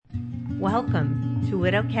Welcome to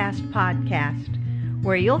Widowcast Podcast,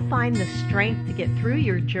 where you'll find the strength to get through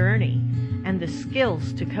your journey and the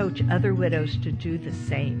skills to coach other widows to do the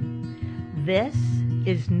same. This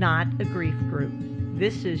is not a grief group.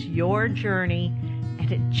 This is your journey,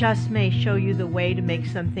 and it just may show you the way to make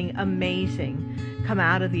something amazing come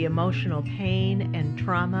out of the emotional pain and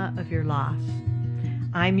trauma of your loss.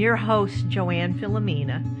 I'm your host, Joanne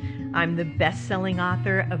Filomena. I'm the best-selling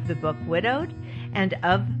author of the book Widowed and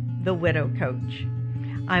of The Widow Coach.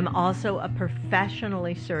 I'm also a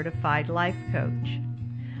professionally certified life coach.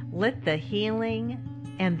 Let the healing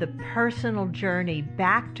and the personal journey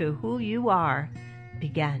back to who you are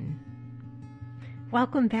begin.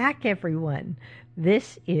 Welcome back, everyone.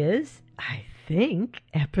 This is, I think,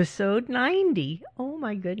 episode 90. Oh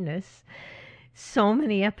my goodness. So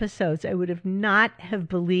many episodes. I would have not have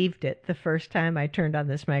believed it the first time I turned on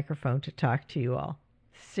this microphone to talk to you all.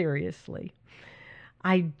 Seriously.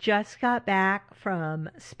 I just got back from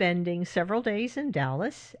spending several days in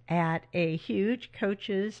Dallas at a huge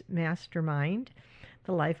coaches mastermind.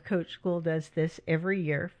 The Life Coach School does this every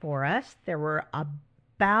year for us. There were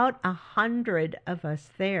about 100 of us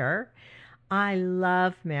there. I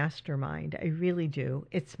love mastermind. I really do.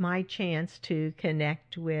 It's my chance to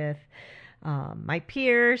connect with my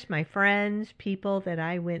peers, my friends, people that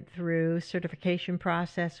I went through certification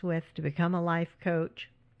process with to become a life coach.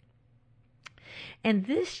 And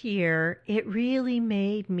this year, it really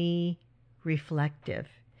made me reflective.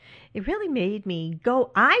 It really made me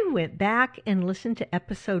go. I went back and listened to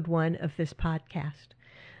episode 1 of this podcast.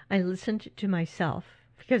 I listened to myself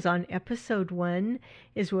because on episode 1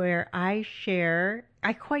 is where I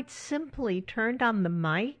quite simply turned on the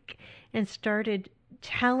mic and started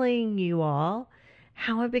telling you all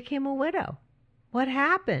how I became a widow, what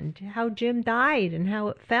happened, how Jim died, and how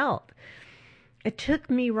it felt. It took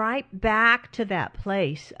me right back to that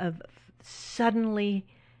place of suddenly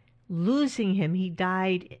losing him. He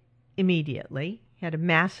died immediately. He had a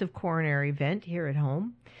massive coronary event here at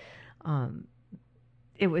home.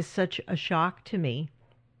 It was such a shock to me.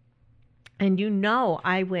 And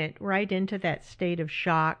I went right into that state of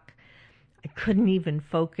shock. I couldn't even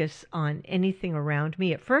focus on anything around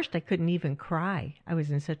me. At first, I couldn't even cry. I was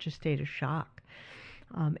in such a state of shock.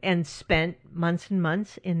 And spent months and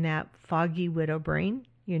months in that foggy widow brain.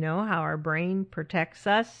 You know how our brain protects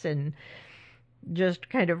us and just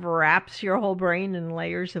kind of wraps your whole brain in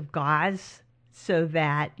layers of gauze so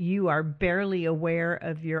that you are barely aware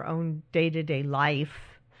of your own day-to-day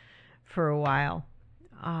life for a while.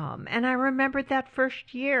 And I remembered that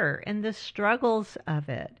first year and the struggles of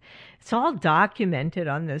it. It's all documented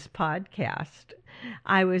on this podcast.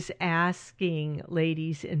 I was asking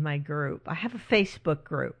ladies in my group. I have a Facebook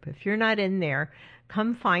group. If you're not in there,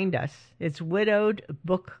 come find us. It's Widowed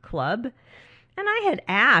Book Club. And I had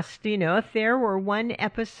asked, if there were one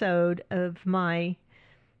episode of my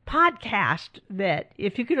podcast that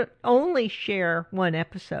if you could only share one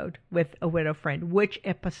episode with a widow friend, which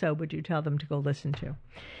episode would you tell them to go listen to?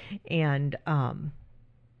 And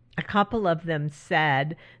a couple of them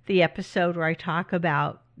said the episode where I talk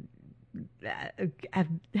about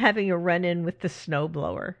having a run-in with the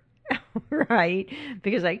snowblower, right?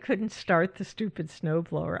 Because I couldn't start the stupid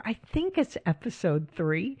snowblower. I think it's episode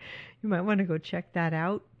 3. You might want to go check that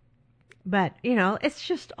out. But, it's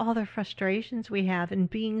just all the frustrations we have in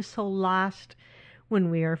being so lost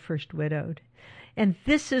when we are first widowed. And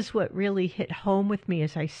this is what really hit home with me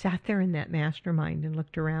as I sat there in that mastermind and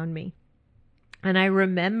looked around me. And I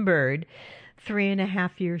remembered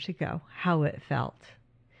 3.5 years ago how it felt.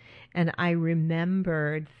 And I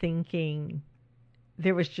remembered thinking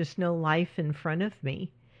there was just no life in front of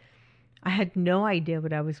me. I had no idea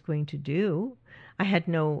what I was going to do. I had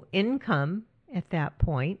no income at that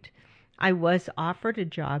point. I was offered a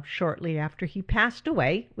job shortly after he passed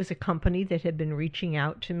away. It was a company that had been reaching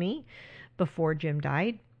out to me before Jim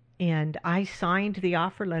died. And I signed the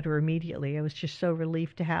offer letter immediately. I was just so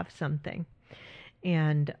relieved to have something.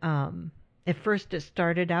 And at first it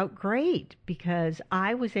started out great because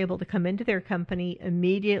I was able to come into their company,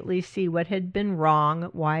 immediately see what had been wrong,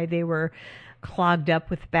 why they were clogged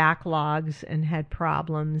up with backlogs and had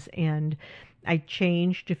problems. And I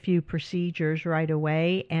changed a few procedures right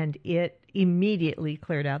away, and it immediately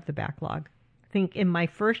cleared out the backlog. I think in my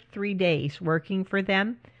first 3 days working for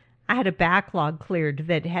them, I had a backlog cleared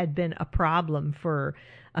that had been a problem for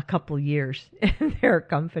a couple years in their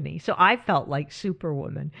company. So I felt like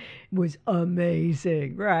Superwoman. It was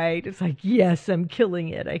amazing, right? It's like, yes, I'm killing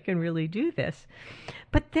it. I can really do this.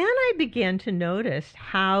 But then I began to notice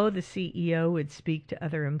how the CEO would speak to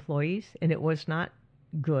other employees, and it was not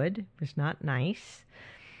good. It was not nice.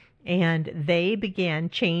 And they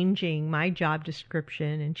began changing my job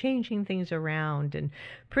description and changing things around. And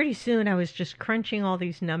pretty soon I was just crunching all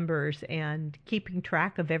these numbers and keeping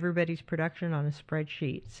track of everybody's production on a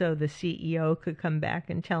spreadsheet so the CEO could come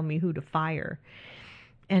back and tell me who to fire.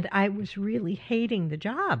 And I was really hating the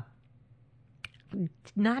job.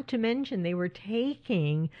 Not to mention they were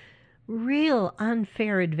taking real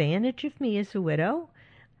unfair advantage of me as a widow,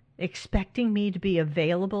 expecting me to be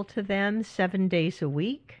available to them 7 days a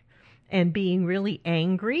week, and being really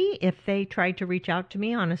angry if they tried to reach out to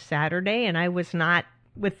me on a Saturday and I was not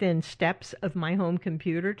within steps of my home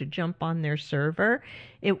computer to jump on their server.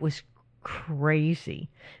 It was crazy.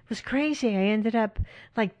 It was crazy. I ended up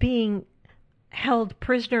like being held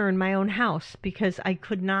prisoner in my own house because I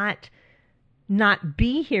could not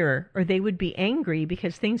be here, or they would be angry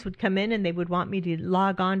because things would come in and they would want me to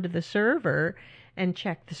log on to the server and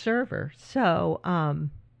check the server. So,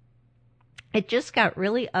 it just got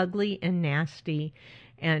really ugly and nasty.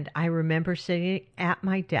 And I remember sitting at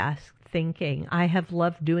my desk thinking, I have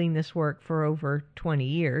loved doing this work for over 20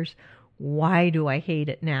 years. Why do I hate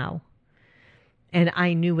it now? And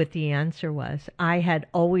I knew what the answer was. I had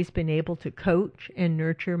always been able to coach and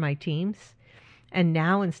nurture my teams. And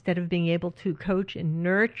now, instead of being able to coach and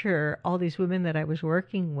nurture all these women that I was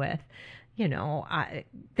working with,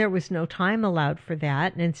 there was no time allowed for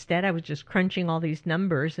that. And instead, I was just crunching all these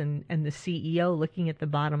numbers and the CEO looking at the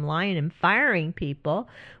bottom line and firing people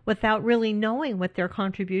without really knowing what their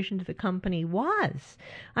contribution to the company was.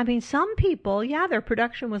 I mean, some people, yeah, their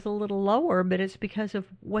production was a little lower, but it's because of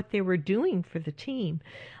what they were doing for the team.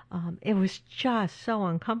 It was just so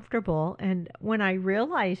uncomfortable. And when I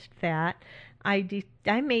realized that,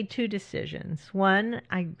 I made two decisions. One,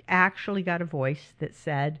 I actually got a voice that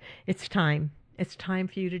said, it's time. It's time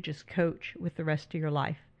for you to just coach with the rest of your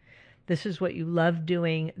life. This is what you love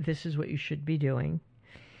doing. This is what you should be doing.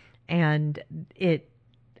 And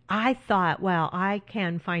I thought, well, I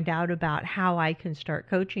can find out about how I can start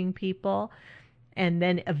coaching people and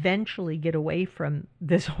then eventually get away from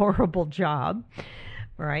this horrible job,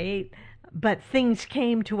 right? But things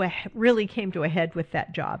really came to a head with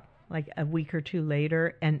that job. Like a week or two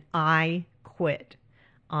later, and I quit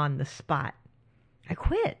on the spot. I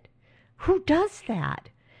quit. Who does that?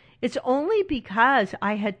 It's only because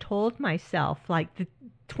I had told myself like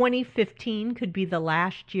 2015 could be the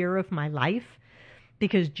last year of my life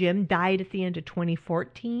because Jim died at the end of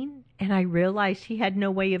 2014, and I realized he had no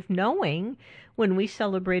way of knowing when we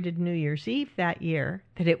celebrated New Year's Eve that year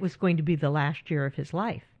that it was going to be the last year of his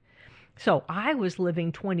life. So I was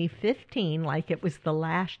living 2015 like it was the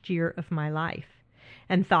last year of my life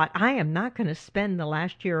and thought, I am not going to spend the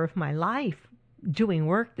last year of my life doing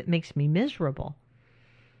work that makes me miserable.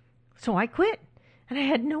 So I quit, and I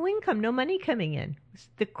had no income, no money coming in. It's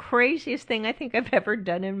the craziest thing I think I've ever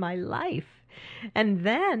done in my life. And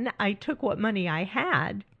then I took what money I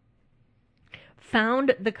had,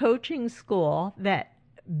 found the coaching school that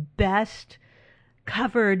best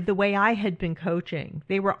covered the way I had been coaching.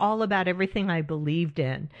 They were all about everything I believed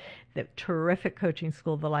in. The terrific coaching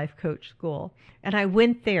school, the Life Coach School. And I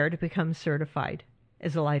went there to become certified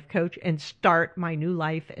as a life coach and start my new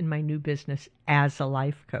life and my new business as a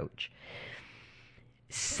life coach.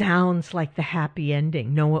 Sounds like the happy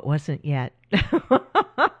ending. No, it wasn't yet.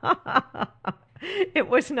 It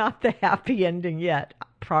was not the happy ending yet.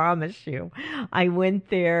 Promise you. I went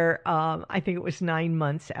there, I think it was 9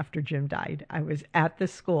 months after Jim died. I was at the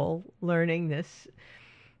school learning this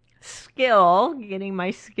skill, getting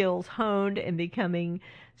my skills honed and becoming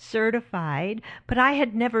certified. But I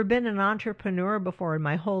had never been an entrepreneur before in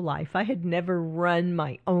my whole life. I had never run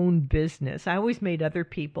my own business. I always made other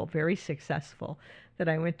people very successful that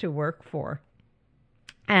I went to work for.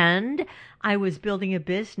 And I was building a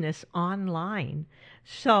business online.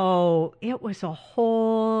 So it was a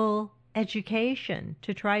whole education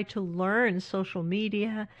to try to learn social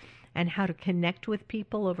media and how to connect with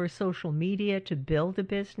people over social media to build a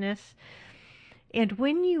business. And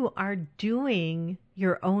when you are doing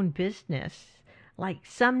your own business, like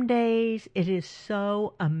some days it is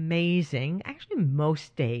so amazing, actually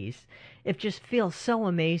most days, it just feels so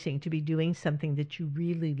amazing to be doing something that you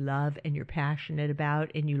really love and you're passionate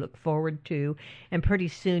about and you look forward to. And pretty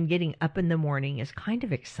soon getting up in the morning is kind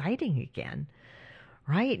of exciting again,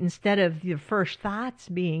 right? Instead of your first thoughts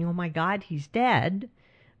being, oh my God, he's dead,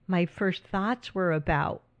 my first thoughts were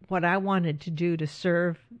about what I wanted to do to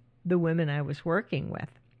serve the women I was working with.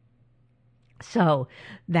 So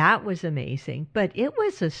that was amazing. But it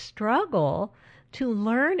was a struggle to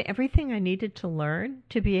learn everything I needed to learn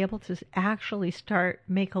to be able to actually start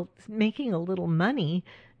making a little money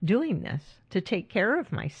doing this, to take care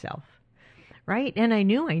of myself, right? And I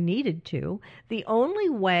knew I needed to. The only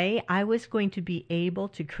way I was going to be able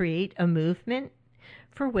to create a movement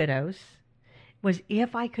for widows was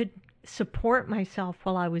if I could support myself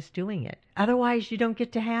while I was doing it. Otherwise, you don't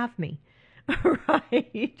get to have me. Right?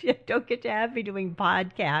 You don't get to have me doing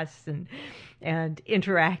podcasts and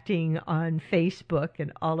interacting on Facebook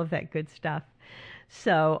and all of that good stuff.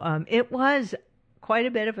 So it was quite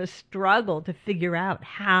a bit of a struggle to figure out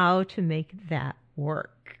how to make that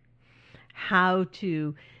work, how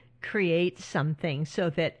to create something so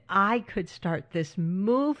that I could start this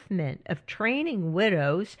movement of training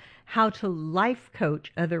widows how to life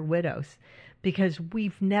coach other widows, because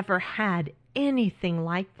we've never had anything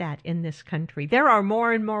like that in this country. There are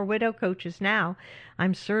more and more widow coaches now.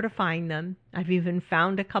 I'm certifying them. I've even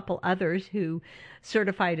found a couple others who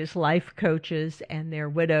certified as life coaches, and they're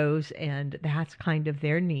widows, and that's kind of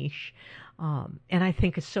their niche. And I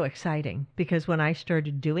think it's so exciting because when I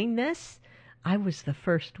started doing this, I was the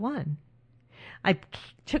first one. It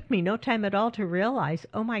took me no time at all to realize,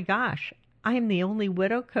 oh my gosh, I am the only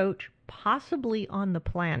widow coach possibly on the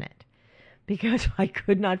planet, because I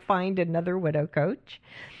could not find another widow coach.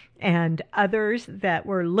 And others that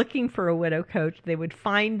were looking for a widow coach, they would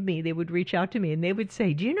find me, they would reach out to me, and they would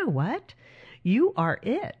say, do you know what? You are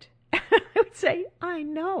it. I would say, I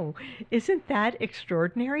know. Isn't that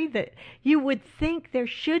extraordinary? That you would think there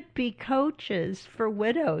should be coaches for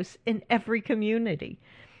widows in every community.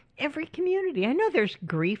 Every community. I know there's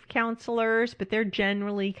grief counselors, but they're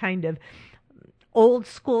generally kind of old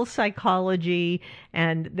school psychology,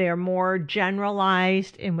 and they're more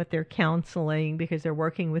generalized in what they're counseling because they're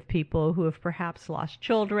working with people who have perhaps lost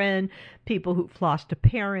children, people who've lost a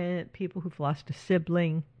parent, people who've lost a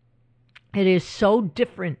sibling. It is so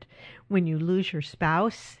different when you lose your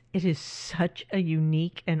spouse. It is such a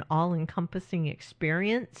unique and all-encompassing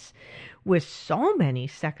experience with so many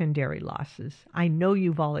secondary losses. I know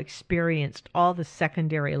you've all experienced all the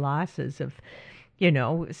secondary losses of,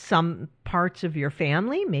 some parts of your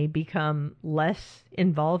family may become less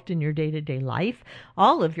involved in your day-to-day life.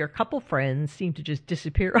 All of your couple friends seem to just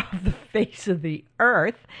disappear off the face of the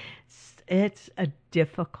earth. It's a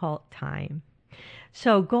difficult time.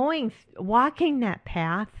 So walking that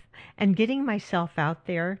path and getting myself out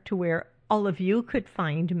there to where all of you could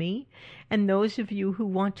find me, and those of you who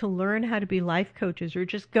want to learn how to be life coaches or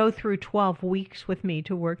just go through 12 weeks with me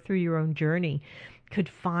to work through your own journey, could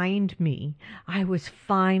find me. I was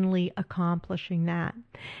finally accomplishing that.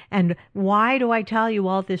 And why do I tell you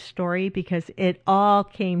all this story? Because it all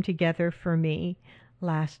came together for me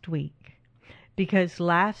last week. Because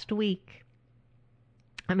last week,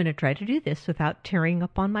 I'm going to try to do this without tearing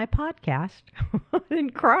up on my podcast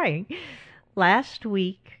and crying. Last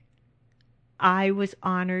week, I was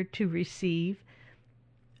honored to receive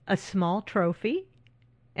a small trophy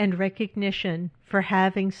and recognition for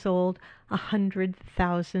having sold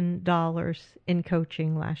 $100,000 in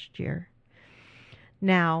coaching last year.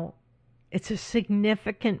 Now, it's a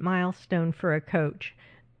significant milestone for a coach.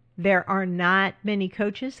 There are not many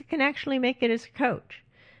coaches that can actually make it as a coach.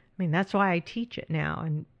 I mean, that's why I teach it now,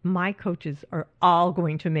 and my coaches are all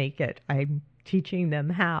going to make it. I'm teaching them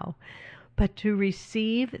how. But to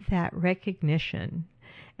receive that recognition,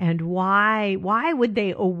 and why would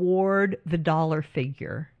they award the dollar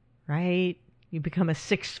figure, right? You become a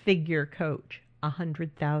six-figure coach,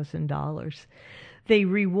 $100,000. They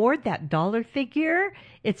reward that dollar figure.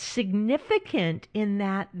 It's significant in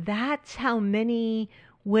that that's how many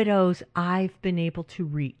widows I've been able to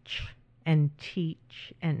reach and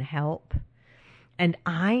teach and help. And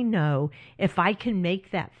I know if I can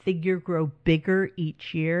make that figure grow bigger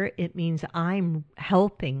each year, it means I'm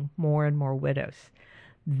helping more and more widows.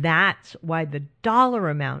 That's why the dollar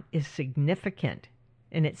amount is significant.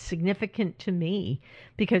 And it's significant to me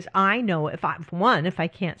because I know if I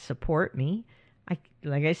can't support me,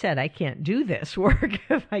 like I said, I can't do this work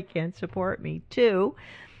if I can't support me. Two,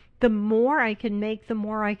 the more I can make, the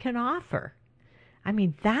more I can offer. I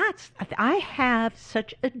mean, I have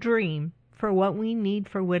such a dream for what we need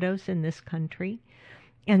for widows in this country,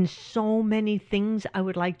 and so many things I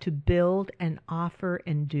would like to build and offer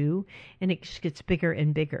and do, and it just gets bigger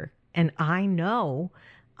and bigger. And I know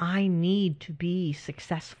I need to be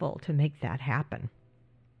successful to make that happen.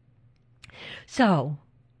 So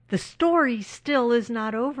the story still is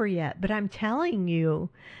not over yet, but I'm telling you,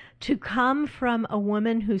 to come from a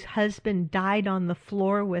woman whose husband died on the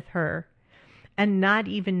floor with her and not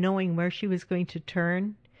even knowing where she was going to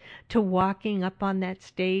turn, to walking up on that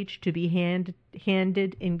stage to be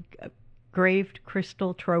handed engraved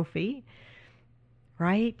crystal trophy,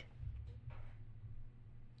 right?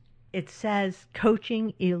 It says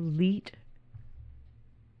coaching elite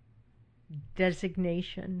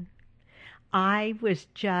designation. I was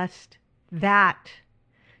just, that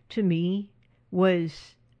to me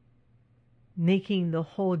was making the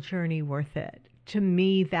whole journey worth it. To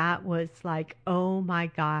me, that was like, oh my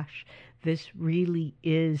gosh, this really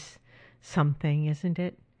is something, isn't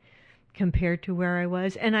it? Compared to where I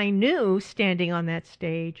was. And I knew standing on that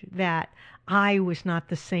stage that I was not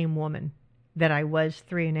the same woman that I was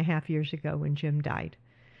 3.5 years ago when Jim died.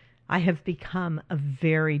 I have become a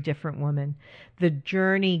very different woman. The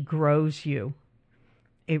journey grows you.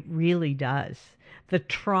 It really does. The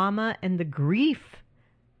trauma and the grief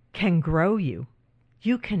can grow you.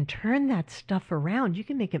 You can turn that stuff around. You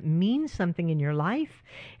can make it mean something in your life,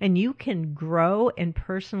 and you can grow and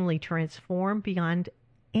personally transform beyond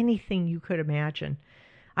anything you could imagine.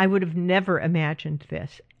 I would have never imagined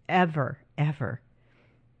this, ever, ever.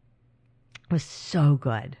 It was so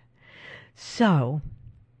good. So,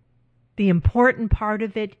 the important part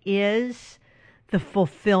of it is the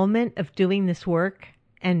fulfillment of doing this work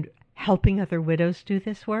and helping other widows do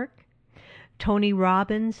this work. Tony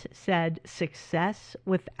Robbins said, success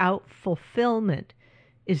without fulfillment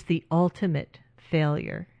is the ultimate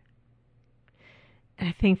failure. And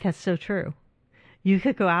I think that's so true. You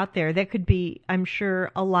could go out there. That could be, I'm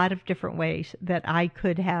sure, a lot of different ways that I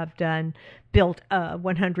could have built a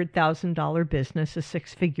 $100,000 business, a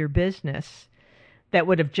 6-figure business that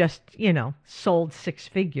would have just, sold 6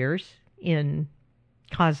 figures in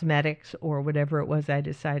cosmetics or whatever it was I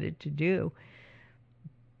decided to do.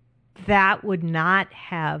 That would not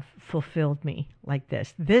have fulfilled me like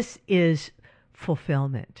this. This is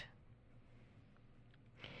fulfillment.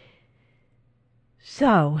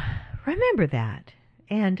 So remember that.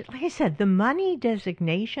 And like I said, the money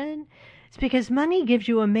designation is because money gives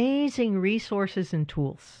you amazing resources and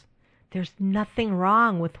tools. There's nothing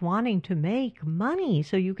wrong with wanting to make money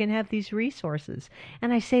so you can have these resources.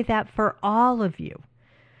 And I say that for all of you.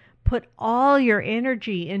 Put all your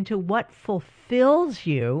energy into what fulfills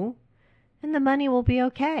you, and the money will be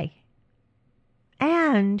okay.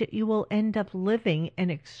 And you will end up living an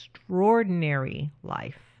extraordinary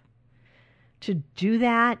life. To do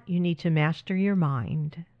that, you need to master your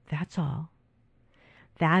mind. That's all.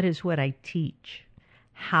 That is what I teach.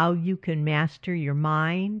 How you can master your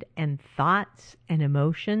mind and thoughts and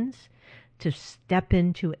emotions to step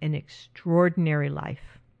into an extraordinary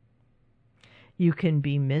life. You can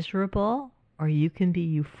be miserable or you can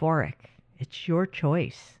be euphoric. It's your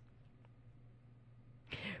choice.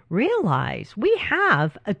 Realize we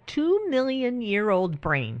have a 2 million year old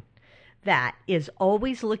brain that is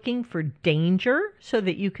always looking for danger so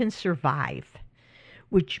that you can survive,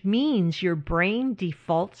 which means your brain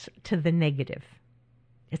defaults to the negative.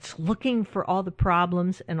 It's looking for all the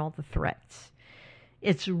problems and all the threats.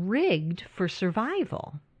 It's rigged for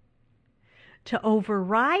survival. To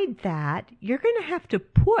override that, you're going to have to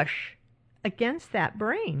push against that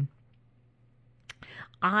brain.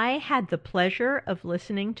 I had the pleasure of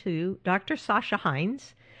listening to Dr. Sasha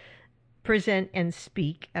Hines present and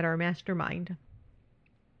speak at our mastermind.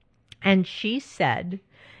 And she said,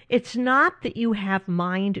 it's not that you have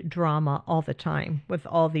mind drama all the time with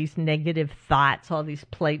all these negative thoughts, all these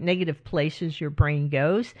negative places your brain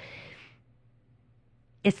goes.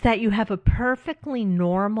 It's that you have a perfectly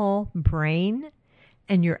normal brain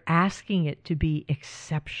and you're asking it to be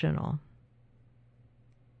exceptional.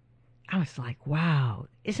 I was like, wow,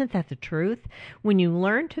 isn't that the truth? When you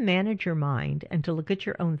learn to manage your mind and to look at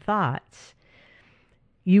your own thoughts,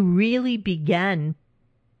 you really begin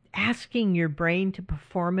asking your brain to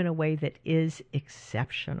perform in a way that is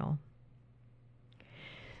exceptional.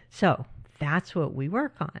 So that's what we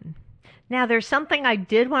work on. Now, there's something I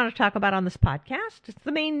did want to talk about on this podcast. It's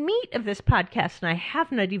the main meat of this podcast, and I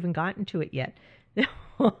have not even gotten to it yet.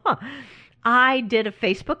 I did a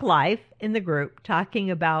Facebook Live in the group talking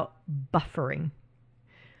about buffering.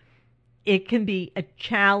 It can be a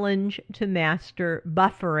challenge to master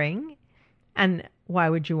buffering, and why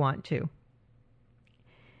would you want to?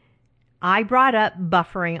 I brought up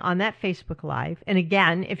buffering on that Facebook Live, and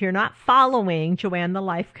again, if you're not following Joanne the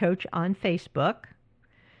Life Coach on Facebook,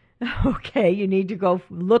 okay, you need to go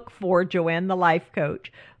look for Joanne the Life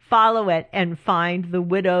Coach, follow it, and find the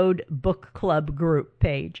Widowed Book Club group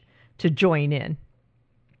page to join in.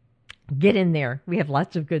 Get in there. We have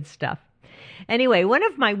lots of good stuff. Anyway, one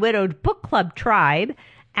of my Widowed Book Club tribe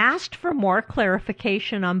asked for more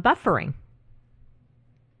clarification on buffering.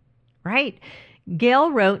 Right?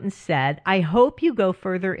 Gail wrote and said, I hope you go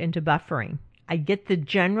further into buffering. I get the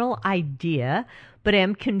general idea, but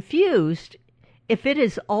am confused if it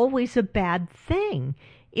is always a bad thing.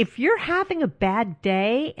 If you're having a bad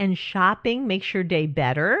day and shopping makes your day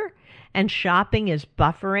better, and shopping is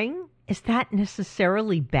buffering, is that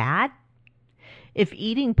necessarily bad? If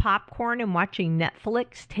eating popcorn and watching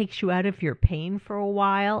Netflix takes you out of your pain for a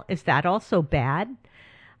while, is that also bad?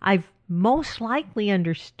 I've most likely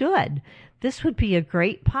understood this would be a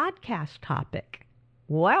great podcast topic.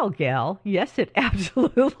 Well, Gail, yes, it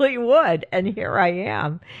absolutely would. And here I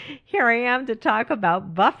am. Here I am to talk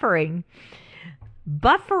about buffering.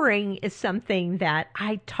 Buffering is something that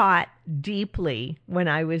I taught deeply when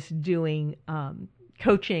I was doing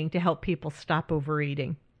coaching to help people stop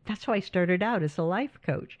overeating. That's why I started out as a life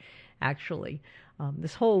coach, actually.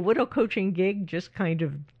 This whole widow coaching gig just kind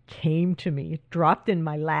of came to me, dropped in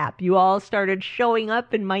my lap. You all started showing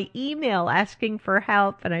up in my email asking for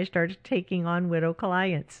help, and I started taking on widow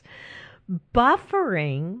clients.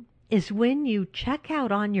 Buffering is when you check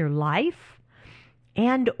out on your life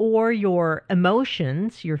and or your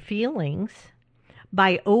emotions, your feelings,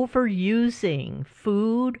 by overusing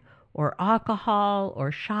food or alcohol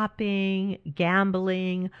or shopping,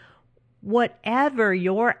 gambling, whatever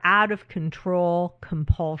your out of control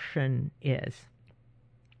compulsion is.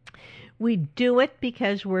 We do it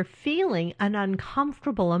because we're feeling an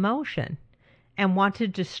uncomfortable emotion and want to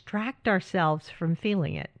distract ourselves from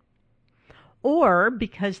feeling it. Or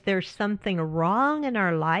because there's something wrong in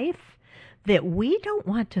our life that we don't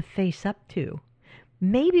want to face up to.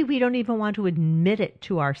 Maybe we don't even want to admit it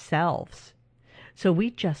to ourselves. So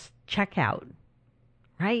we just check out,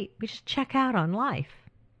 right? We just check out on life.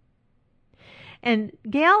 And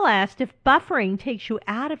Gail asked, if buffering takes you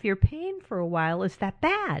out of your pain for a while, is that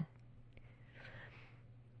bad?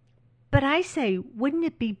 But I say, wouldn't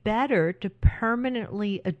it be better to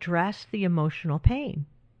permanently address the emotional pain?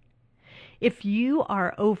 If you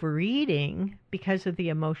are overeating because of the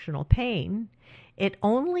emotional pain, it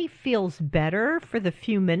only feels better for the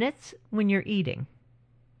few minutes when you're eating.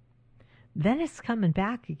 Then it's coming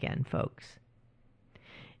back again, folks.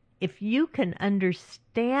 If you can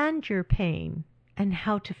understand your pain and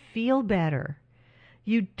how to feel better,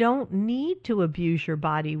 you don't need to abuse your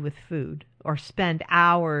body with food or spend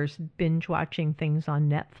hours binge watching things on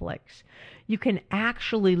Netflix. You can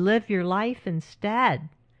actually live your life instead.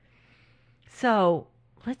 So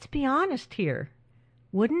let's be honest here.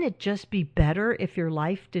 Wouldn't it just be better if your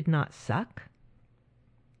life did not suck?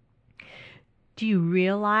 Do you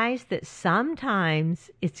realize that sometimes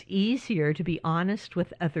it's easier to be honest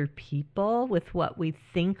with other people with what we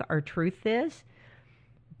think our truth is,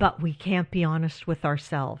 but we can't be honest with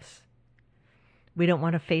ourselves? We don't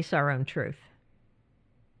want to face our own truth.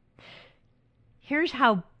 Here's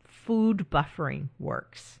how food buffering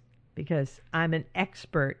works, because I'm an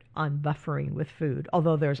expert on buffering with food,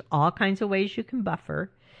 although there's all kinds of ways you can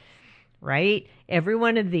buffer, right? Every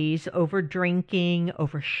one of these, over drinking,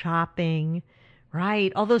 over shopping,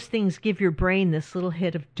 right? All those things give your brain this little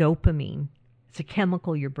hit of dopamine. It's a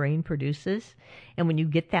chemical your brain produces. And when you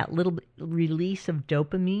get that little release of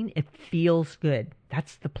dopamine, it feels good.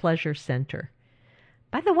 That's the pleasure center.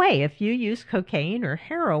 By the way, if you use cocaine or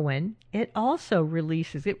heroin, it also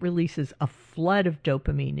releases a flood of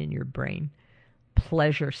dopamine in your brain.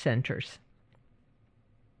 Pleasure centers.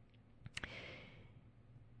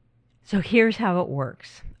 So here's how it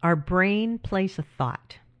works. Our brain plays a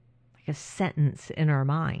thought, like a sentence in our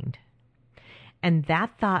mind. And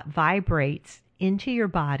that thought vibrates into your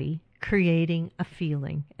body, creating a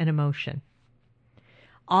feeling, an emotion.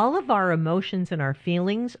 All of our emotions and our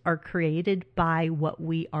feelings are created by what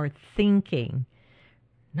we are thinking,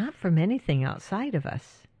 not from anything outside of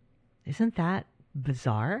us. Isn't that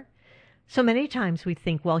bizarre? So many times we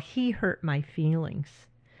think, well, he hurt my feelings.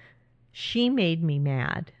 She made me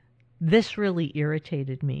mad. This really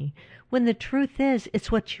irritated me. When the truth is,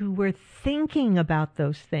 it's what you were thinking about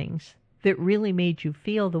those things that really made you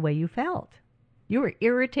feel the way you felt. You were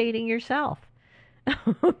irritating yourself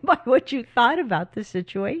by what you thought about the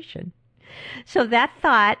situation. So that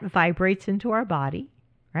thought vibrates into our body,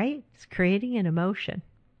 right? It's creating an emotion.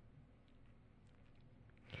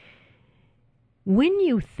 When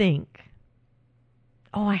you think,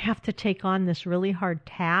 oh, I have to take on this really hard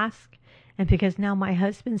task, and because now my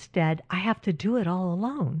husband's dead, I have to do it all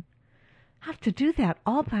alone. I have to do that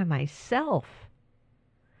all by myself.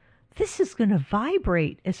 This is going to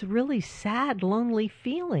vibrate as a really sad, lonely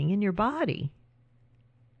feeling in your body.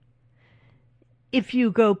 If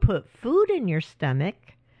you go put food in your stomach,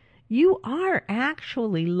 you are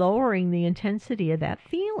actually lowering the intensity of that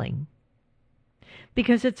feeling,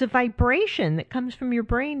 because it's a vibration that comes from your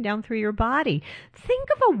brain down through your body. Think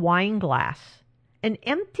of a wine glass. An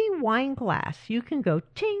empty wine glass, you can go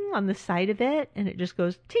ting on the side of it, and it just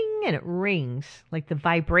goes ting, and it rings like the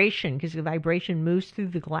vibration, because the vibration moves through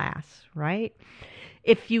the glass, right?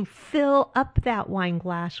 If you fill up that wine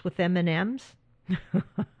glass with M&Ms,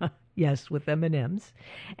 yes, with M&Ms,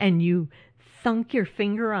 and you thunk your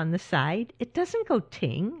finger on the side, it doesn't go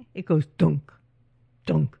ting, it goes dunk,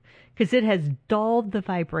 dunk, because it has dulled the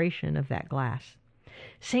vibration of that glass.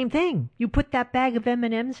 Same thing. You put that bag of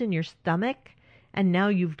M&Ms in your stomach, and now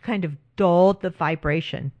you've kind of dulled the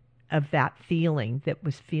vibration of that feeling that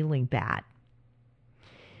was feeling bad.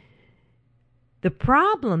 The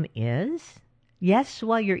problem is, yes,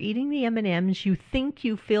 while you're eating the M&Ms, you think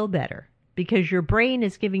you feel better because your brain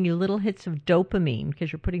is giving you little hits of dopamine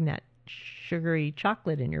because you're putting that sugary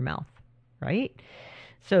chocolate in your mouth, right?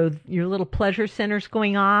 So your little pleasure center's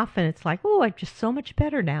going off, and it's like, oh, I'm just so much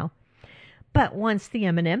better now. But once the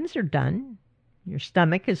M&Ms are done, your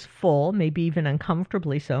stomach is full, maybe even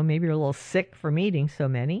uncomfortably so. Maybe you're a little sick from eating so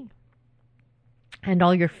many. And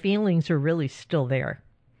all your feelings are really still there.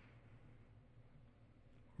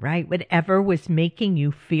 Right? Whatever was making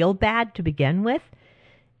you feel bad to begin with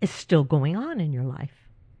is still going on in your life.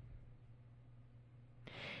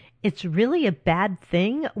 It's really a bad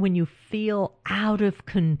thing when you feel out of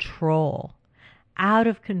control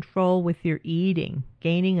with your eating,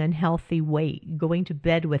 gaining unhealthy weight, going to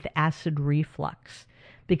bed with acid reflux,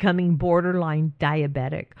 becoming borderline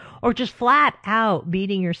diabetic, or just flat out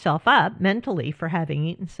beating yourself up mentally for having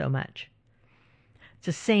eaten so much. It's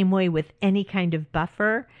the same way with any kind of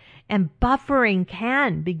buffer, and buffering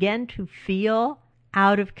can begin to feel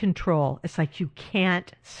out of control. It's like you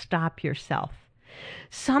can't stop yourself.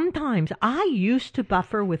 Sometimes I used to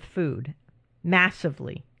buffer with food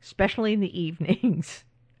massively, especially in the evenings,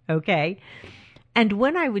 okay? And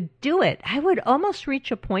when I would do it, I would almost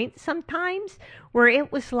reach a point sometimes where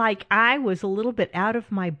it was like I was a little bit out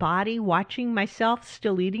of my body, watching myself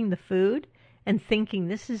still eating the food and thinking,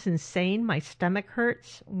 this is insane, my stomach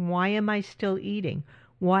hurts, why am I still eating?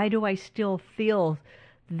 Why do I still feel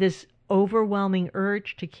this overwhelming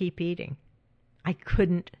urge to keep eating? I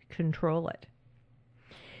couldn't control it.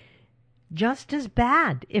 Just as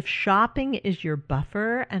bad if shopping is your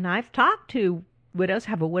buffer, and I've talked to widows,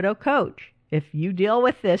 have a widow coach. If you deal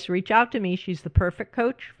with this, reach out to me. She's the perfect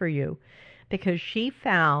coach for you because she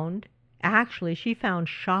found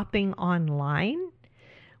shopping online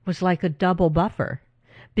was like a double buffer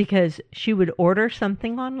because she would order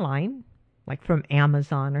something online, like from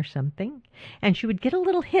Amazon or something, and she would get a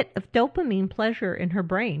little hit of dopamine pleasure in her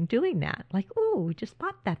brain doing that. Like, ooh, we just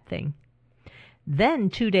bought that thing. Then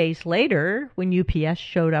 2 days later, when UPS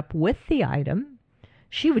showed up with the item,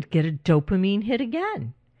 she would get a dopamine hit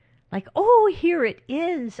again. Like, oh, here it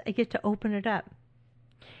is. I get to open it up.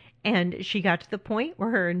 And she got to the point where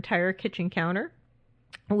her entire kitchen counter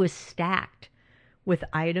was stacked with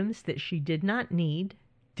items that she did not need,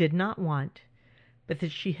 did not want, but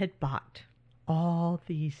that she had bought. All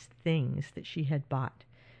these things that she had bought.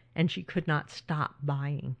 And she could not stop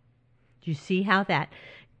buying. Do you see how that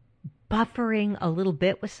buffering a little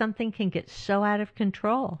bit with something can get so out of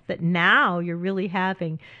control that now you're really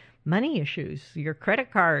having money issues? Your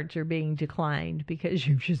credit cards are being declined because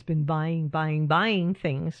you've just been buying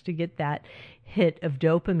things to get that hit of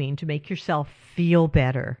dopamine to make yourself feel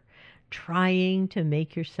better, trying to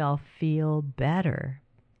make yourself feel better.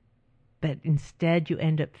 But instead you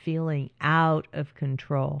end up feeling out of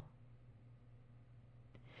control.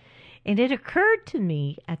 And it occurred to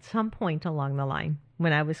me at some point along the line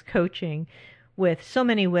when I was coaching with so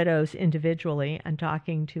many widows individually and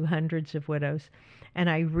talking to hundreds of widows, and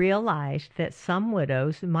I realized that some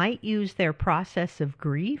widows might use their process of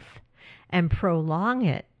grief and prolong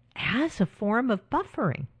it as a form of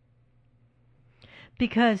buffering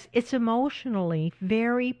because it's emotionally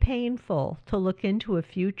very painful to look into a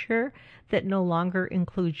future that no longer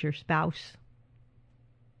includes your spouse.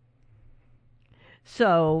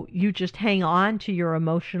 So you just hang on to your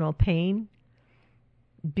emotional pain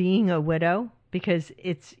being a widow because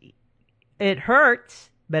it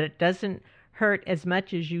hurts, but it doesn't hurt as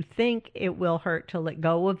much as you think it will hurt to let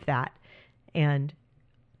go of that and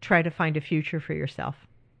try to find a future for yourself.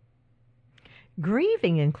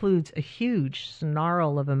 Grieving includes a huge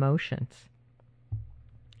snarl of emotions.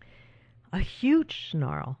 A huge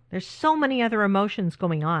snarl. There's so many other emotions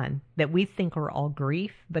going on that we think are all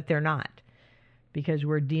grief, but they're not. Because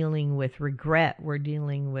we're dealing with regret, we're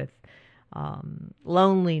dealing with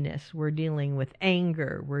loneliness, we're dealing with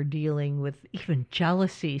anger, we're dealing with even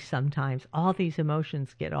jealousy sometimes. All these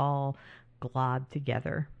emotions get all globbed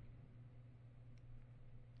together.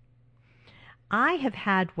 I have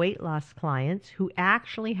had weight loss clients who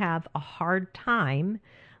actually have a hard time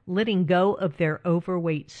letting go of their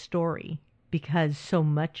overweight story because so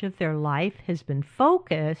much of their life has been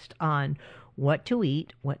focused on what to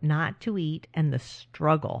eat, what not to eat, and the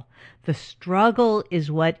struggle. The struggle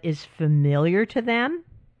is what is familiar to them.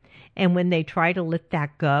 And when they try to let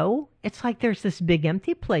that go, it's like there's this big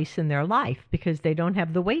empty place in their life because they don't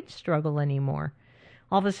have the weight struggle anymore.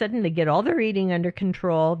 All of a sudden, they get all their eating under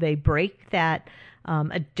control. They break that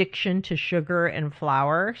addiction to sugar and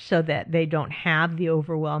flour so that they don't have the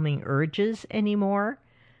overwhelming urges anymore.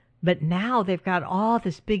 But now they've got all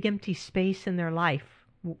this big empty space in their life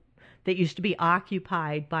that used to be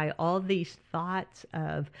occupied by all these thoughts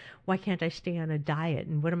of, why can't I stay on a diet?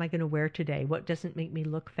 And what am I going to wear today? What doesn't make me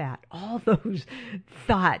look fat? All those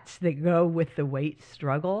thoughts that go with the weight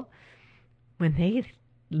struggle. When they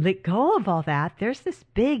let go of all that, there's this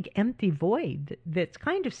big empty void that's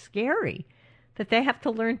kind of scary that they have to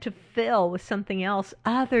learn to fill with something else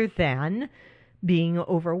other than being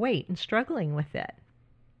overweight and struggling with it.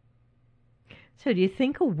 So do you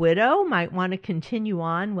think a widow might want to continue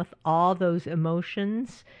on with all those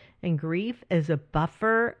emotions and grief as a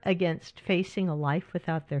buffer against facing a life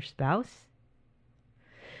without their spouse?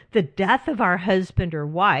 The death of our husband or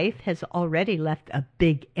wife has already left a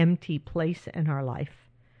big empty place in our life,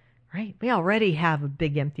 right? We already have a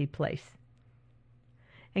big empty place.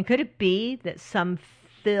 And could it be that some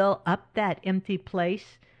fill up that empty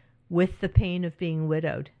place with the pain of being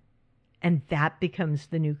widowed? And that becomes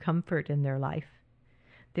the new comfort in their life.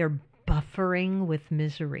 They're buffering with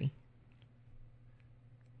misery.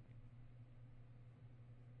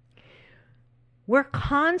 We're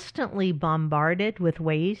constantly bombarded with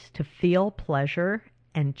ways to feel pleasure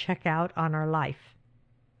and check out on our life.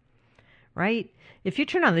 Right? If you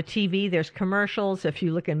turn on the TV, there's commercials. If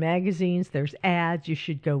you look in magazines, there's ads. You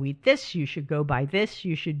should go eat this. You should go buy this.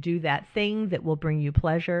 You should do that thing that will bring you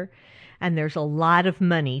pleasure. And there's a lot of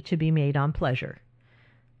money to be made on pleasure.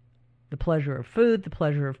 The pleasure of food, the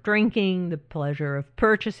pleasure of drinking, the pleasure of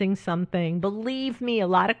purchasing something. Believe me, a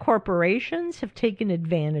lot of corporations have taken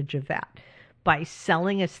advantage of that by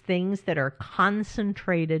selling us things that are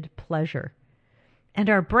concentrated pleasure. And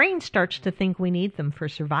our brain starts to think we need them for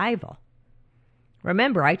survival.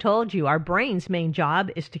 Remember, I told you our brain's main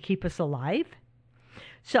job is to keep us alive.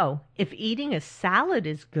 So if eating a salad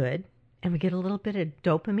is good, and we get a little bit of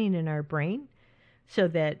dopamine in our brain so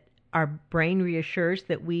that our brain reassures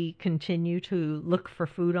that we continue to look for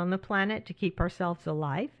food on the planet to keep ourselves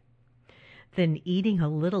alive, then eating a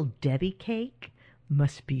little Debbie cake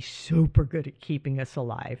must be super good at keeping us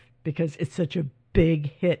alive because it's such a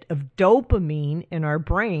big hit of dopamine in our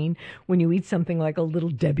brain when you eat something like a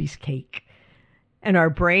little Debbie's cake. And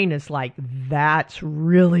our brain is like, that's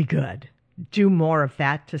really good. Do more of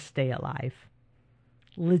that to stay alive.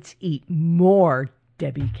 Let's eat more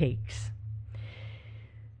Debbie cakes.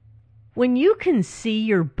 When you can see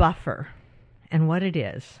your buffer and what it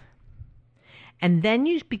is, and then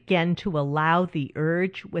you begin to allow the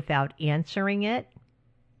urge without answering it,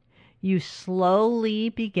 you slowly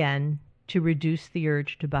begin to reduce the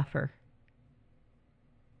urge to buffer.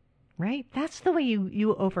 Right? That's the way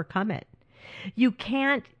you overcome it. You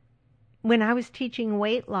can't, when I was teaching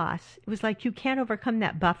weight loss, it was like you can't overcome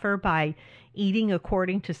that buffer by eating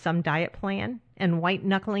according to some diet plan and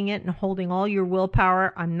white-knuckling it and holding all your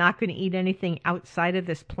willpower. I'm not going to eat anything outside of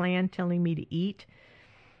this plan telling me to eat.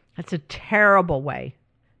 That's a terrible way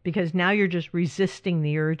because now you're just resisting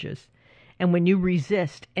the urges. And when you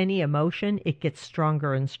resist any emotion, it gets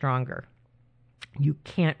stronger and stronger. You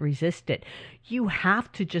can't resist it. You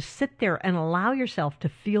have to just sit there and allow yourself to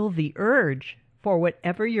feel the urge for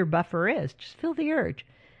whatever your buffer is. Just feel the urge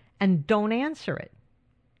and don't answer it.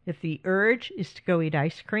 If the urge is to go eat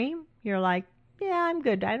ice cream, you're like, yeah, I'm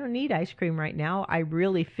good. I don't need ice cream right now. I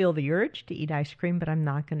really feel the urge to eat ice cream, but I'm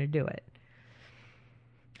not going to do it.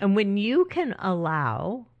 And when you can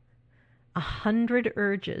allow 100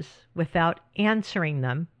 urges without answering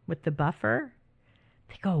them with the buffer,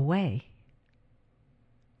 they go away.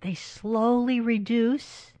 They slowly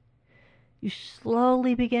reduce. You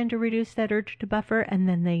slowly begin to reduce that urge to buffer, and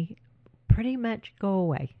then they pretty much go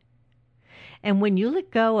away. And when you let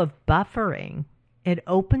go of buffering, it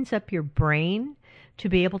opens up your brain to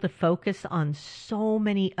be able to focus on so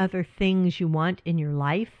many other things you want in your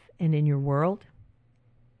life and in your world.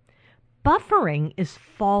 Buffering is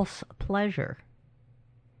false pleasure.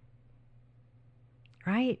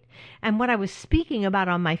 Right? And what I was speaking about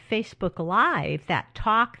on my Facebook Live, that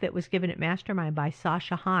talk that was given at Mastermind by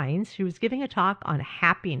Sasha Hines, she was giving a talk on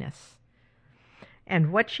happiness.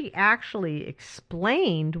 And what she actually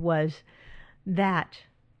explained was that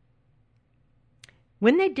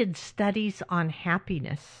when they did studies on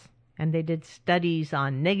happiness, and they did studies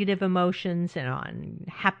on negative emotions and on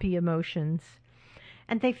happy emotions,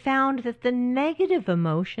 and they found that the negative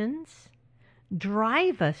emotions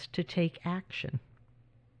drive us to take action,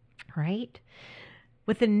 right?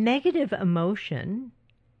 With a negative emotion,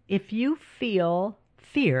 if you feel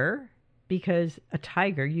fear because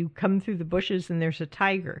you come through the bushes and there's a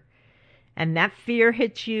tiger, and that fear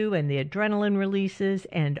hits you and the adrenaline releases,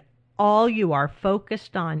 and all you are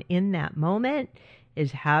focused on in that moment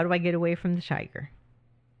is, how do I get away from the tiger?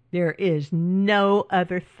 There is no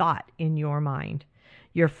other thought in your mind.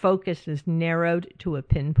 Your focus is narrowed to a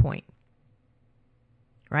pinpoint,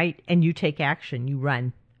 right? And you take action. You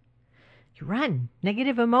run. You run.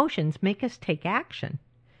 Negative emotions make us take action.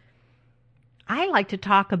 I like to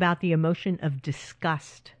talk about the emotion of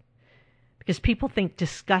disgust, because people think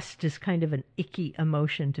disgust is kind of an icky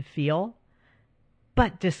emotion to feel.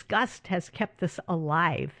 But disgust has kept us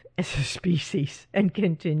alive as a species and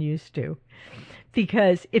continues to.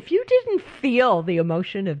 Because if you didn't feel the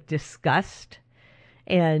emotion of disgust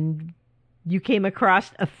and you came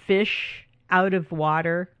across a fish out of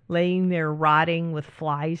water laying there rotting with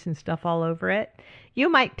flies and stuff all over it, you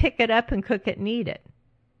might pick it up and cook it and eat it,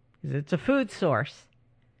 because it's a food source.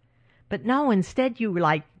 But no, instead you were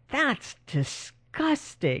like, that's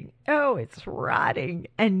disgusting. Oh, it's rotting.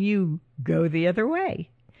 And you go the other way,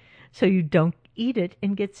 so you don't eat it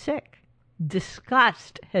and get sick.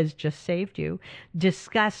 Disgust has just saved you.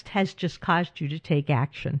 Disgust has just caused you to take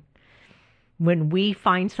action. When we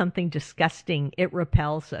find something disgusting, it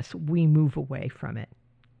repels us. We move away from it.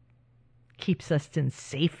 Keeps us in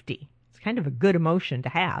safety. It's kind of a good emotion to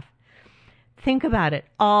have. Think about it.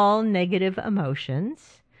 All negative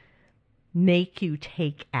emotions make you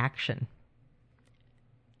take action.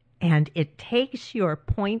 And it takes your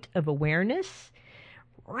point of awareness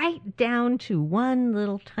right down to one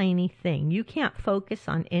little tiny thing. You can't focus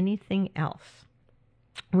on anything else.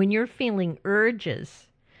 When you're feeling urges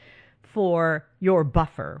for your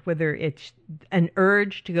buffer, whether it's an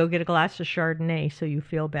urge to go get a glass of Chardonnay so you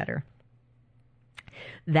feel better,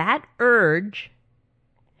 that urge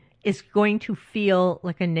is going to feel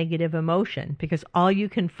like a negative emotion, because all you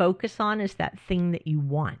can focus on is that thing that you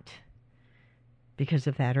want because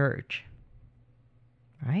of that urge,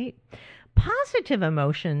 right? Positive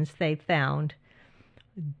emotions, they found,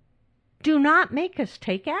 do not make us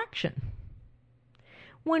take action.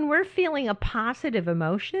 When we're feeling a positive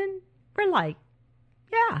emotion, we're like,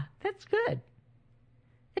 yeah, that's good.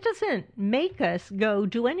 It doesn't make us go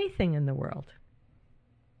do anything in the world.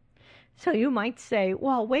 So you might say,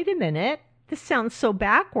 well, wait a minute. This sounds so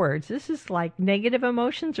backwards. This is like negative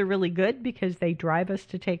emotions are really good because they drive us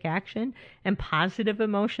to take action, and positive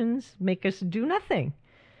emotions make us do nothing.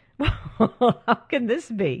 Well, how can this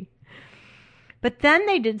be? But then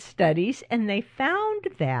they did studies, and they found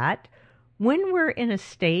that when we're in a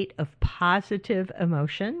state of positive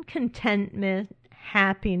emotion, contentment,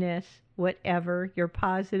 happiness, whatever your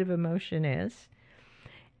positive emotion is,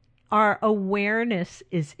 our awareness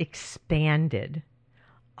is expanded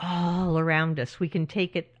all around us. We can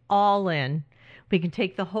take it all in. We can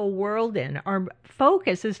take the whole world in. Our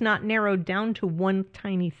focus is not narrowed down to one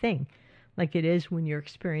tiny thing, like it is when you're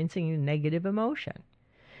experiencing a negative emotion.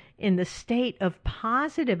 In the state of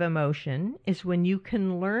positive emotion is when you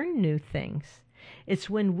can learn new things. It's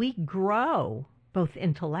when we grow, both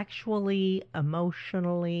intellectually,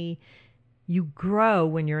 emotionally. You grow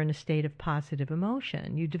when you're in a state of positive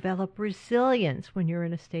emotion. You develop resilience when you're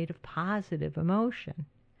in a state of positive emotion.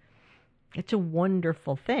 It's a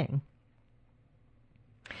wonderful thing.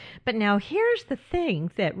 But now here's the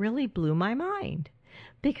thing that really blew my mind,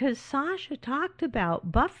 because Sasha talked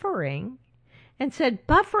about buffering and said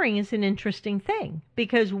buffering is an interesting thing,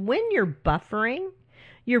 because when you're buffering,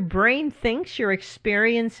 your brain thinks you're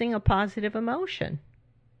experiencing a positive emotion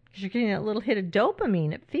because you're getting that little hit of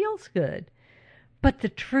dopamine. It feels good. But the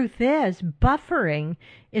truth is, buffering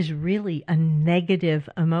is really a negative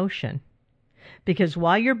emotion, because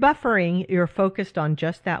while you're buffering, you're focused on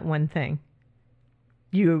just that one thing.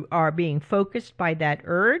 You are being focused by that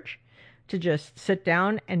urge to just sit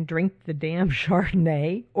down and drink the damn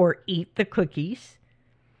Chardonnay or eat the cookies.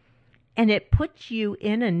 And it puts you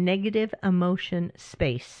in a negative emotion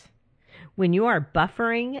space. When you are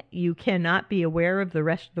buffering, you cannot be aware of the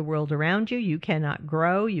rest of the world around you. You cannot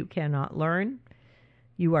grow. You cannot learn.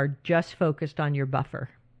 You are just focused on your buffer.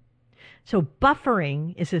 So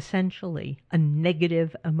buffering is essentially a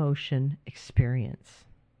negative emotion experience.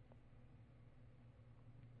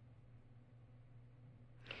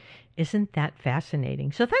 Isn't that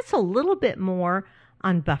fascinating? So that's a little bit more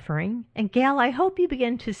on buffering. And Gail, I hope you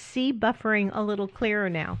begin to see buffering a little clearer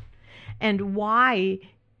now, and why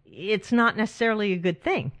it's not necessarily a good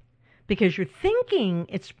thing, because you're thinking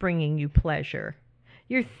it's bringing you pleasure.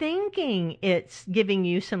 You're thinking it's giving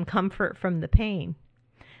you some comfort from the pain,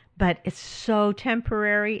 but it's so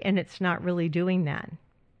temporary and it's not really doing that.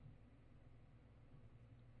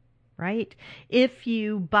 Right? If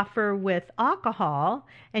you buffer with alcohol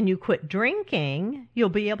and you quit drinking, you'll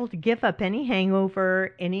be able to give up any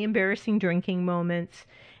hangover, any embarrassing drinking moments,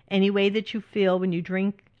 any way that you feel when you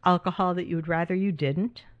drink alcohol that you would rather you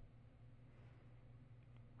didn't.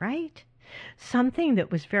 Right? Something that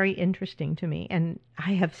was very interesting to me, and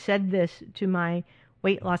I have said this to my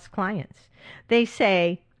weight loss clients. They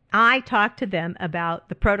say, I talk to them about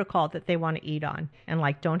the protocol that they want to eat on, and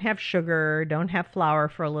like, don't have sugar, don't have flour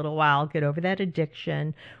for a little while, get over that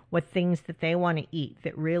addiction, what things that they want to eat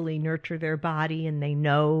that really nurture their body and they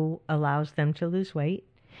know allows them to lose weight.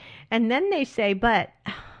 And then they say, but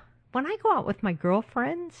when I go out with my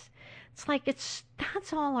girlfriends, it's like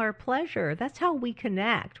that's all our pleasure. That's how we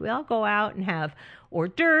connect. We all go out and have hors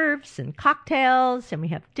d'oeuvres and cocktails and we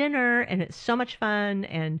have dinner and it's so much fun.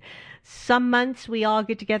 And some months we all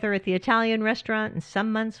get together at the Italian restaurant and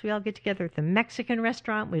some months we all get together at the Mexican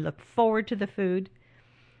restaurant. We look forward to the food.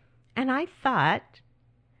 And I thought,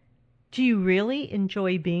 do you really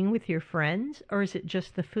enjoy being with your friends or is it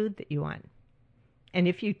just the food that you want? And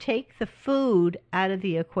if you take the food out of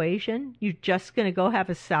the equation, you're just going to go have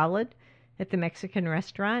a salad at the Mexican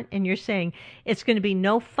restaurant, and you're saying, it's going to be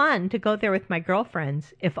no fun to go there with my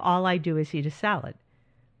girlfriends if all I do is eat a salad.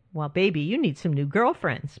 Well, baby, you need some new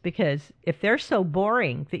girlfriends, because if they're so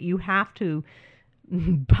boring that you have to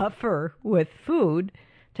buffer with food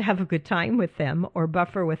to have a good time with them, or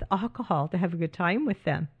buffer with alcohol to have a good time with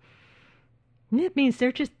them, it means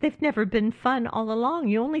they've never been fun all along.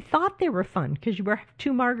 You only thought they were fun because you were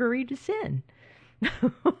 2 margaritas in.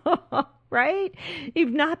 Right?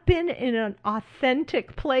 You've not been in an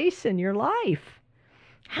authentic place in your life.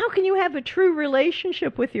 How can you have a true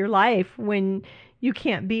relationship with your life when you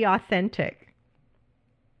can't be authentic?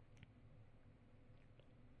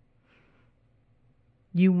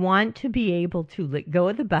 You want to be able to let go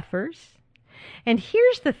of the buffers. And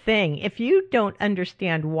here's the thing, if you don't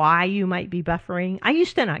understand why you might be buffering, I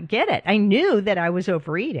used to not get it. I knew that I was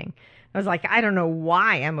overeating. I was like, I don't know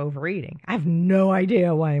why I'm overeating. I have no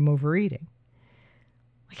idea why I'm overeating.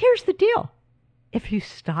 Here's the deal. If you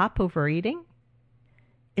stop overeating,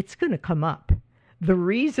 it's going to come up. The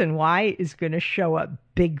reason why is going to show up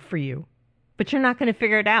big for you. But you're not going to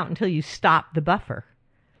figure it out until you stop the buffer.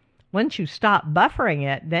 Once you stop buffering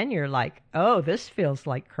it, then you're like, oh, this feels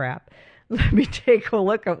like crap. Let me take a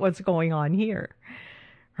look at what's going on here,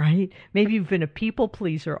 right? Maybe you've been a people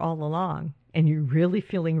pleaser all along and you're really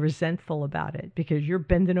feeling resentful about it because you're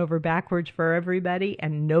bending over backwards for everybody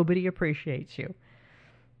and nobody appreciates you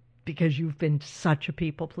because you've been such a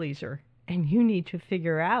people pleaser. And you need to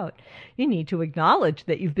figure out, you need to acknowledge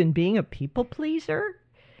that you've been being a people pleaser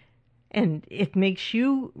and it makes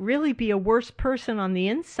you really be a worse person on the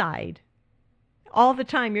inside. All the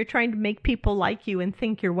time you're trying to make people like you and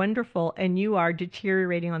think you're wonderful and you are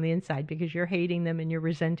deteriorating on the inside because you're hating them and you're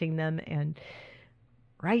resenting them and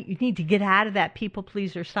right, you need to get out of that people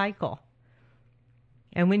pleaser cycle.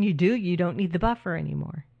 And when you do, you don't need the buffer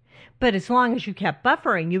anymore. But as long as you kept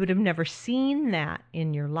buffering, you would have never seen that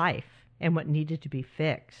in your life and what needed to be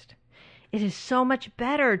fixed. It is so much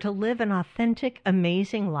better to live an authentic,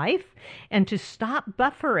 amazing life and to stop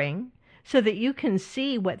buffering so that you can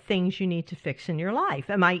see what things you need to fix in your life.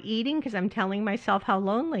 Am I eating because I'm telling myself how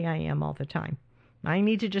lonely I am all the time? I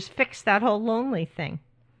need to just fix that whole lonely thing.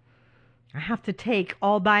 I have to take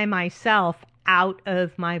all by myself out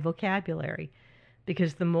of my vocabulary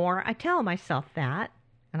because the more I tell myself that,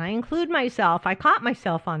 and I include myself, I caught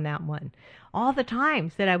myself on that one. All the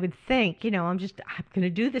times that I would think, I'm going to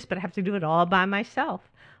do this, but I have to do it all by myself.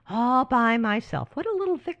 All by myself. What a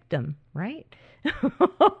little victim, right?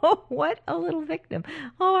 What a little victim.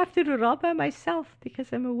 Oh, I have to do it all by myself because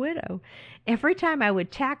I'm a widow. Every time I would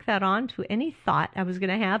tack that on to any thought I was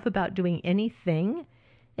going to have about doing anything,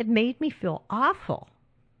 it made me feel awful.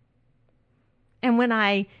 And when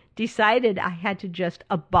I decided I had to just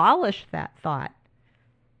abolish that thought,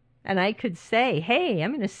 and I could say, hey,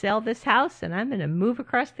 I'm going to sell this house and I'm going to move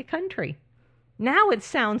across the country. Now it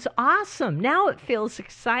sounds awesome. Now it feels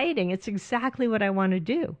exciting. It's exactly what I want to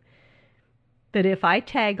do. But if I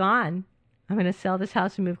tag on, I'm going to sell this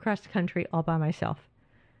house and move across the country all by myself.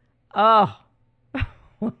 Oh,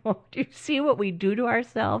 do you see what we do to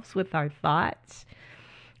ourselves with our thoughts?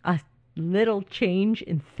 A little change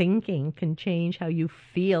in thinking can change how you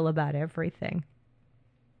feel about everything.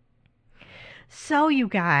 So you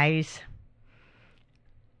guys,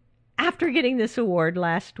 after getting this award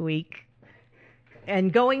last week,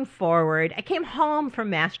 and going forward, I came home from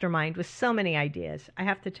Mastermind with so many ideas, I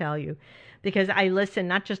have to tell you, because I listened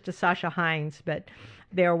not just to Sasha Hines, but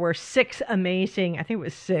there were six amazing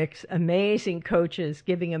coaches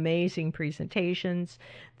giving amazing presentations.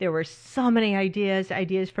 There were so many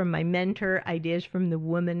ideas from my mentor, ideas from the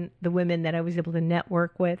women that I was able to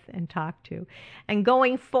network with and talk to. And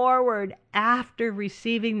going forward, after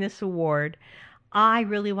receiving this award, I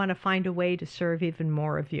really want to find a way to serve even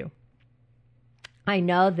more of you. I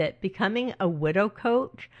know that becoming a widow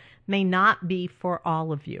coach may not be for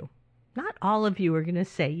all of you. Not all of you are going to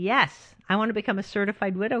say, yes, I want to become a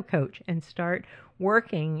certified widow coach and start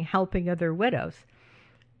working, helping other widows.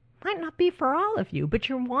 Might not be for all of you, but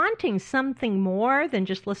you're wanting something more than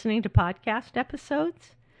just listening to podcast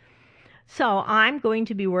episodes. So I'm going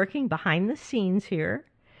to be working behind the scenes here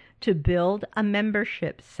to build a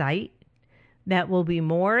membership site that will be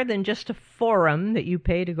more than just a forum that you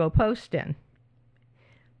pay to go post in.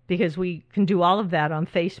 Because we can do all of that on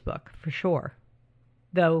Facebook for sure.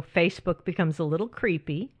 Though Facebook becomes a little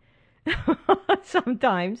creepy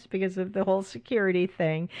sometimes because of the whole security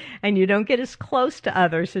thing, and you don't get as close to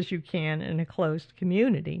others as you can in a closed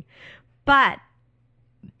community. But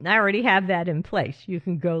I already have that in place. You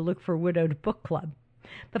can go look for Widowed Book Club.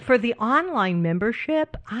 But for the online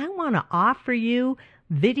membership, I want to offer you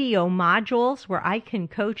video modules where I can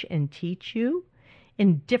coach and teach you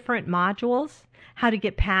in different modules how to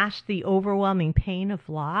get past the overwhelming pain of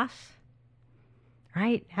loss.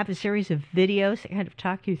 Right? Have a series of videos that kind of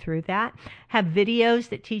talk you through that. Have videos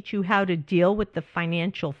that teach you how to deal with the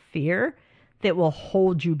financial fear that will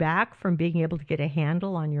hold you back from being able to get a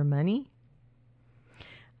handle on your money.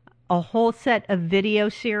 A whole set of video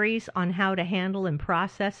series on how to handle and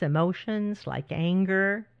process emotions like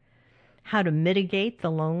anger, how to mitigate the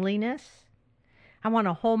loneliness. I want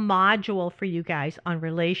a whole module for you guys on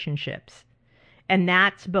relationships. And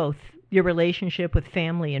that's both your relationship with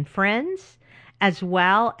family and friends, as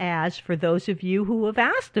well as, for those of you who have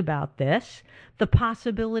asked about this, the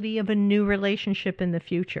possibility of a new relationship in the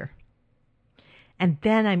future. And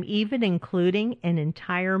then I'm even including an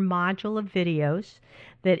entire module of videos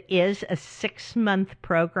that is a 6-month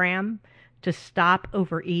program to stop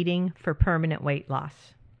overeating for permanent weight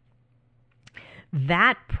loss.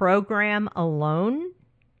 That program alone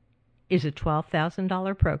is a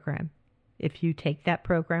 $12,000 program if you take that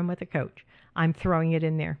program with a coach. I'm throwing it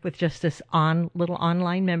in there with just this little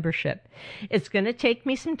online membership. It's going to take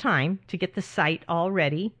me some time to get the site all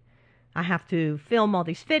ready. I have to film all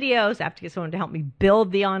these videos. I have to get someone to help me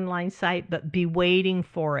build the online site, but be waiting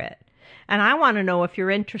for it. And I want to know if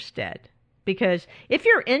you're interested. Because if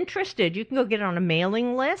you're interested, you can go get on a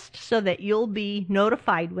mailing list so that you'll be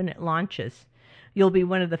notified when it launches. You'll be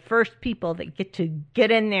one of the first people that get to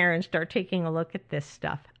get in there and start taking a look at this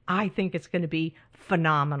stuff. I think it's going to be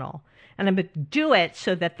phenomenal. And I'm going to do it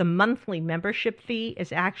so that the monthly membership fee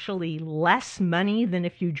is actually less money than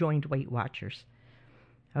if you joined Weight Watchers.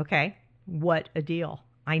 Okay, what a deal.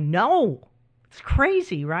 I know. It's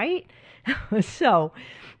crazy, right? So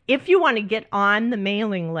if you want to get on the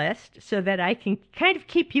mailing list so that I can kind of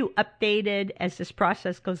keep you updated as this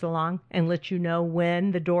process goes along and let you know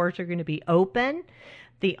when the doors are going to be open,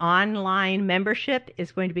 the online membership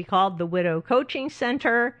is going to be called the Widow Coaching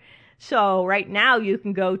Center. So right now you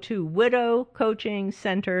can go to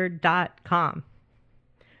widowcoachingcenter.com.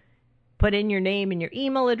 Put in your name and your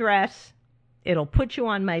email address. It'll put you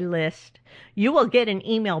on my list. You will get an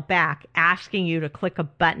email back asking you to click a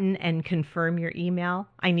button and confirm your email.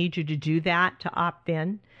 I need you to do that to opt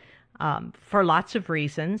in for lots of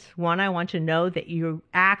reasons. One, I want to know that you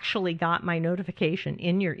actually got my notification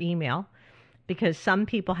in your email, because some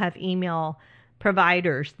people have email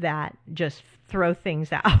providers that just throw things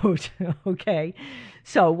out. Okay.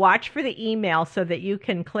 So watch for the email so that you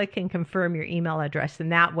can click and confirm your email address.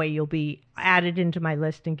 And that way you'll be added into my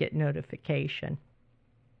list and get notification.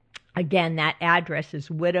 Again, that address is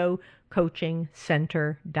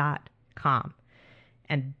widowcoachingcenter.com.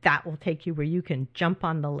 And that will take you where you can jump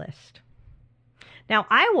on the list. Now,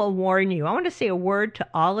 I will warn you, I want to say a word to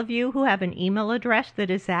all of you who have an email address that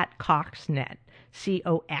is at Coxnet,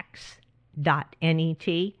 COX.net.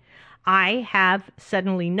 I have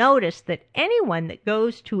suddenly noticed that anyone that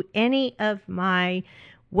goes to any of my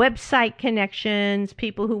website connections,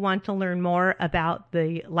 people who want to learn more about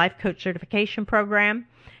the Life Coach Certification Program,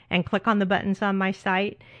 and click on the buttons on my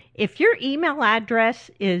site, if your email address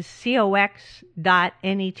is cox.net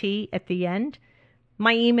at the end,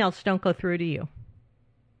 my emails don't go through to you.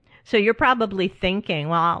 So you're probably thinking,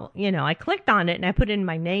 well, I clicked on it and I put in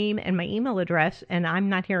my name and my email address and I'm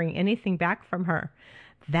not hearing anything back from her.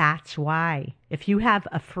 That's why. If you have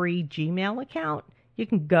a free Gmail account, You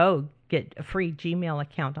can go get a free Gmail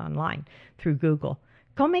account online through Google.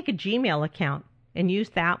 Go make a Gmail account and use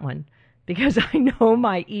that one, because I know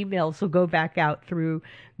my emails will go back out through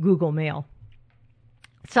Google Mail.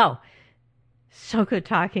 So good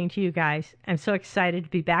talking to you guys. I'm so excited to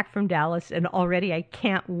be back from Dallas, and already I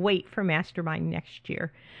can't wait for Mastermind next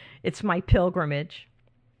year. It's my pilgrimage.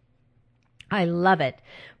 I love it.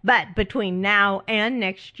 But between now and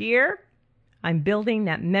next year, I'm building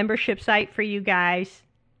that membership site for you guys,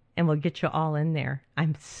 and we'll get you all in there.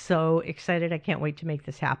 I'm so excited. I can't wait to make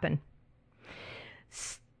this happen.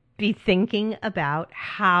 Be thinking about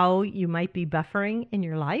how you might be buffering in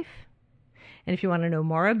your life. And if you want to know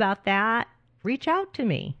more about that, reach out to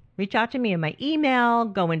me. Reach out to me in my email,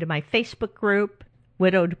 go into my Facebook group,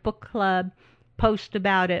 Widowed Book Club, post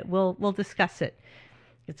about it. We'll discuss it.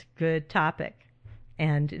 It's a good topic.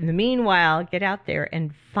 And in the meanwhile, get out there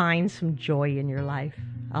and find some joy in your life.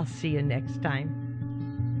 I'll see you next time.